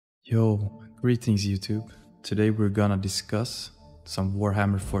Yo, greetings YouTube. Today we're gonna discuss some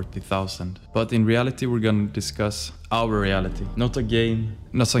Warhammer 40,000. But in reality we're gonna discuss our reality. Not a game,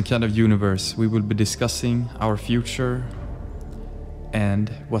 not some kind of universe. We will be discussing our future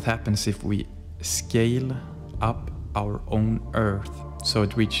and what happens if we scale up our own Earth. So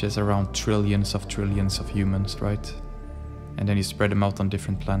it reaches around trillions of humans, right? And then you spread them out on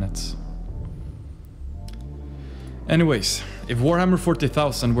different planets. Anyways, if Warhammer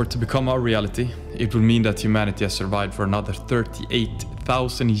 40,000 were to become our reality, it would mean that humanity has survived for another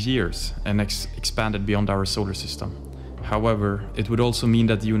 38,000 years and expanded beyond our solar system. However, it would also mean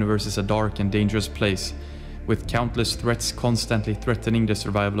that the universe is a dark and dangerous place, with countless threats constantly threatening the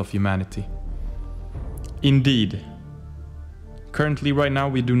survival of humanity. Indeed. Currently, right now,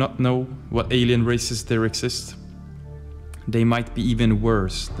 we do not know what alien races there exist. They might be even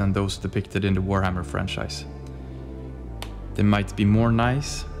worse than those depicted in the Warhammer franchise. They might be more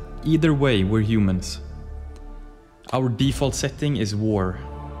nice. Either way, we're humans. Our default setting is war,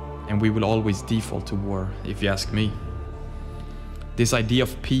 and we will always default to war, if you ask me. This idea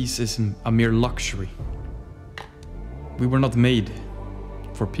of peace is a mere luxury. We were not made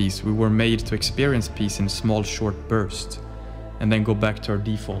for peace. We were made to experience peace in small, short bursts, and then go back to our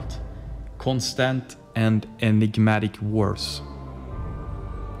default. Constant and enigmatic wars.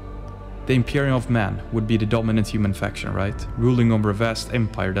 The Imperium of Man would be the dominant human faction, right? Ruling over a vast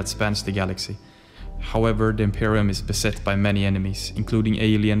empire that spans the galaxy. However, the Imperium is beset by many enemies, including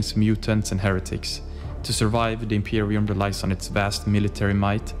aliens, mutants, and heretics. To survive, the Imperium relies on its vast military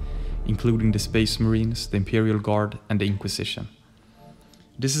might, including the Space Marines, the Imperial Guard, and the Inquisition.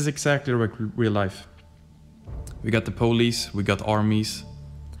 This is exactly like real life. We got the police, we got armies,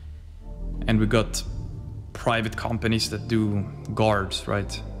 and we got private companies that do guards,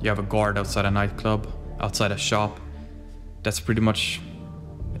 right? You have a guard outside a nightclub, outside a shop. That's pretty much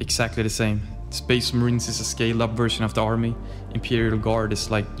exactly the same. Space Marines is a scaled up version of the army. Imperial Guard is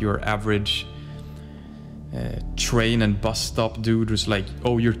like your average train and bus stop dude who's like,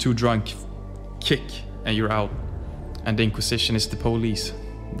 oh, you're too drunk, kick, and you're out. And the Inquisition is the police.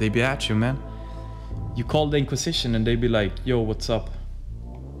 They be at you, man. You call the Inquisition and they be like, yo, what's up?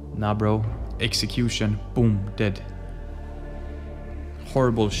 Nah, bro. Execution, boom, dead.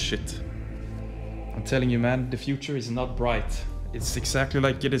 Horrible shit. I'm telling you, man, the future is not bright. It's exactly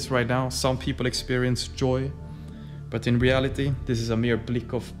like it is right now. Some people experience joy, but in reality, this is a mere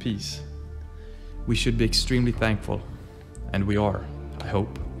blink of peace. We should be extremely thankful, and we are, I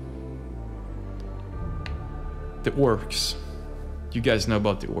hope. The orcs. You guys know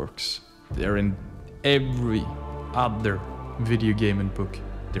about the orcs. They're in every other video game and book.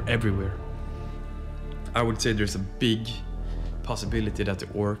 They're everywhere. I would say there's a big possibility that the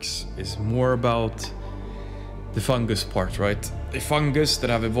orcs is more about the fungus part, right? The fungus that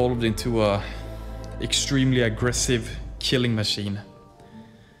have evolved into a extremely aggressive killing machine.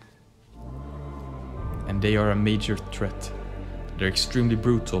 And they are a major threat. They're extremely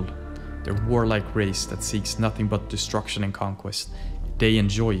brutal. They're a warlike race that seeks nothing but destruction and conquest. They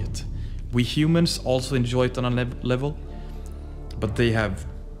enjoy it. We humans also enjoy it on a level, but they have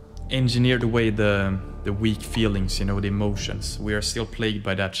engineered away the weak feelings, you know, the emotions. We are still plagued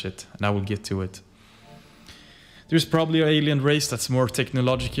by that shit, and I will get to it. There's probably an alien race that's more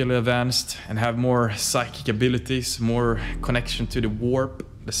technologically advanced and have more psychic abilities, more connection to the warp,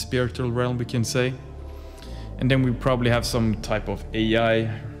 the spiritual realm, we can say. And then we probably have some type of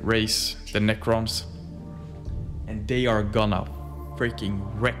AI race, the Necrons. And they are gonna freaking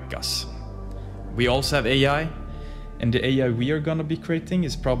wreck us. We also have AI, and the AI we are gonna be creating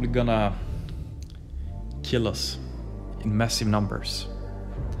is probably gonna kill us in massive numbers.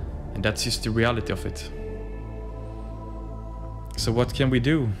 And that's just the reality of it. So what can we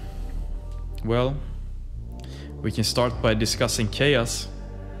do? Well, we can start by discussing chaos.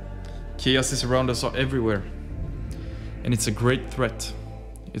 Chaos is around us everywhere. And it's a great threat.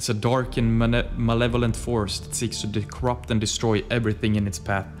 It's a dark and malevolent force that seeks to corrupt and destroy everything in its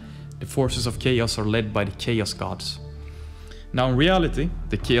path. The forces of chaos are led by the Chaos Gods. Now in reality,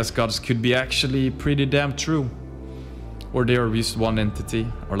 the Chaos Gods could be actually pretty damn true. Or they are just one entity,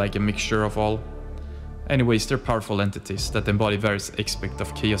 or like a mixture of all. Anyways, they're powerful entities that embody various aspects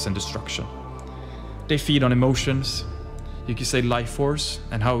of chaos and destruction. They feed on emotions. You could say life force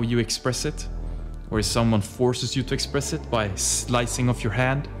and how you express it. Or if someone forces you to express it by slicing off your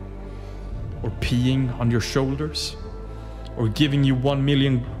hand. Or peeing on your shoulders. Or giving you $1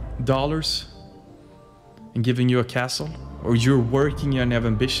 million and giving you a castle. Or you're working and have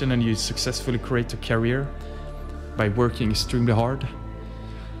ambition and you successfully create a career by working extremely hard.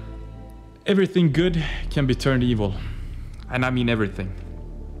 Everything good can be turned evil. And I mean everything.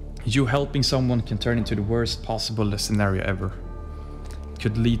 You helping someone can turn into the worst possible scenario ever. It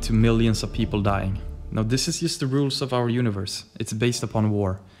could lead to millions of people dying. Now, this is just the rules of our universe. It's based upon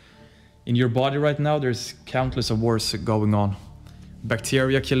war. In your body right now, there's countless of wars going on.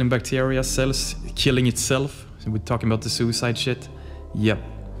 Bacteria killing bacteria, cells killing itself. We're talking about the suicide shit. Yep.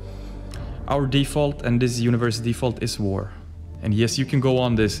 Our default and this universe default is war. And yes, you can go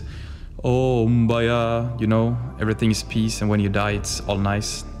on this, oh, Umbaya, you know, everything is peace and when you die it's all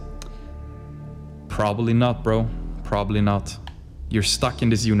nice. Probably not, bro. Probably not. You're stuck in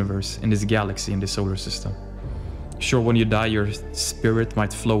this universe, in this galaxy, in this solar system. Sure, when you die, your spirit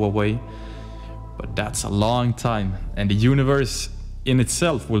might flow away, but that's a long time. And the universe in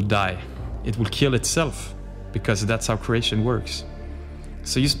itself will die. It will kill itself, because that's how creation works.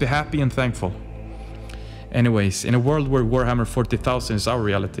 So just be happy and thankful. Anyways, in a world where Warhammer 40,000 is our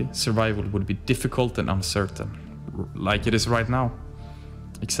reality, survival would be difficult and uncertain. Like it is right now.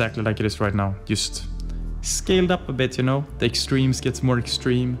 Exactly like it is right now. Just scaled up a bit, you know? The extremes gets more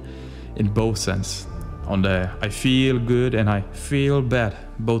extreme in both sense. On the I feel good and I feel bad,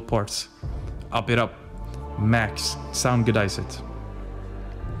 both parts. Up it up, max, sound goodize it.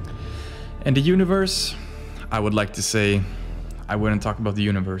 And the universe, I would like to say, I wouldn't talk about the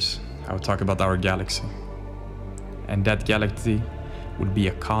universe, I would talk about our galaxy. And that galaxy would be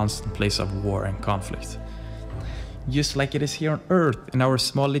a constant place of war and conflict. Just like it is here on Earth, in our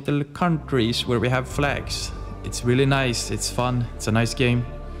small little countries where we have flags. It's really nice, it's fun, it's a nice game.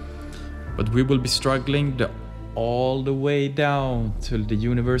 But we will be struggling all the way down till the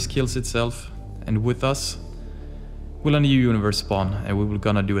universe kills itself. And with us, will a new universe spawn and we will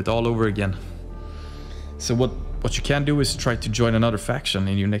gonna do it all over again. So what you can do is try to join another faction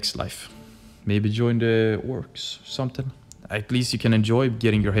in your next life. Maybe join the orcs, something. At least you can enjoy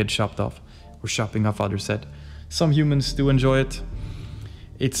getting your head chopped off or chopping off others' head. Some humans do enjoy it.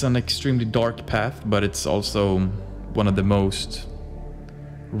 It's an extremely dark path, but it's also one of the most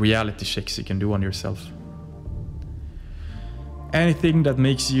reality checks you can do on yourself. Anything that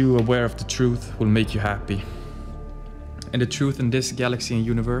makes you aware of the truth will make you happy. And the truth in this galaxy and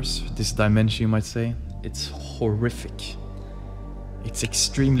universe, this dimension you might say, it's horrific. It's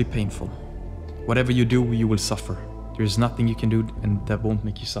extremely painful. Whatever you do, you will suffer. There's nothing you can do and that won't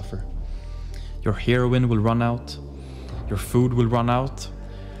make you suffer. Your heroin will run out. Your food will run out.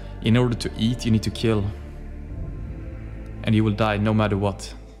 In order to eat, you need to kill. And you will die no matter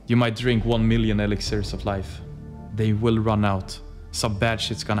what. You might drink 1 million elixirs of life. They will run out. Some bad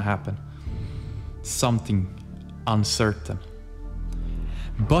shit's gonna happen. Something uncertain.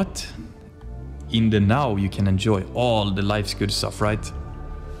 But in the now, you can enjoy all the life's good stuff, right?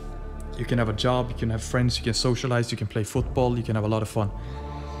 You can have a job, you can have friends, you can socialize, you can play football, you can have a lot of fun.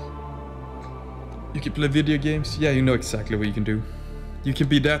 You can play video games. Yeah, you know exactly what you can do. You can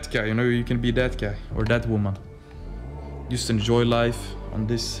be that guy, you know, you can be that guy or that woman. Just enjoy life on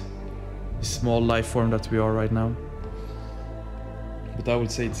this small life form that we are right now. But I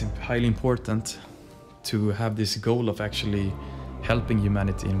would say it's highly important to have this goal of actually helping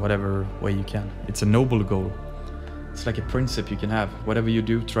humanity in whatever way you can. It's a noble goal. It's like a principle you can have. Whatever you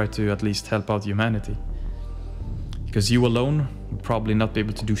do, try to at least help out humanity. Because you alone will probably not be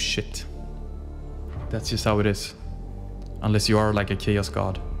able to do shit. That's just how it is. Unless you are like a chaos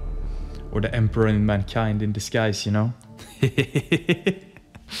god. Or the emperor in mankind in disguise, you know?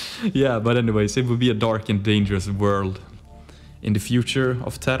 Yeah, but anyways, it would be a dark and dangerous world. In the future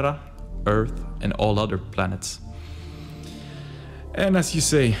of Terra, Earth, and all other planets. And as you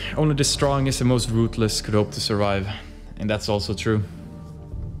say, only the strongest and most ruthless could hope to survive. And that's also true.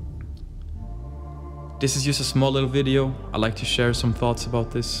 This is just a small little video. I like to share some thoughts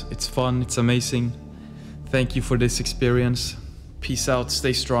about this. It's fun, it's amazing. Thank you for this experience. Peace out,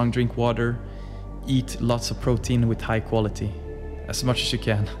 stay strong, drink water. Eat lots of protein with high quality. As much as you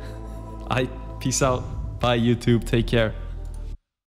can. Peace out. Bye YouTube, take care.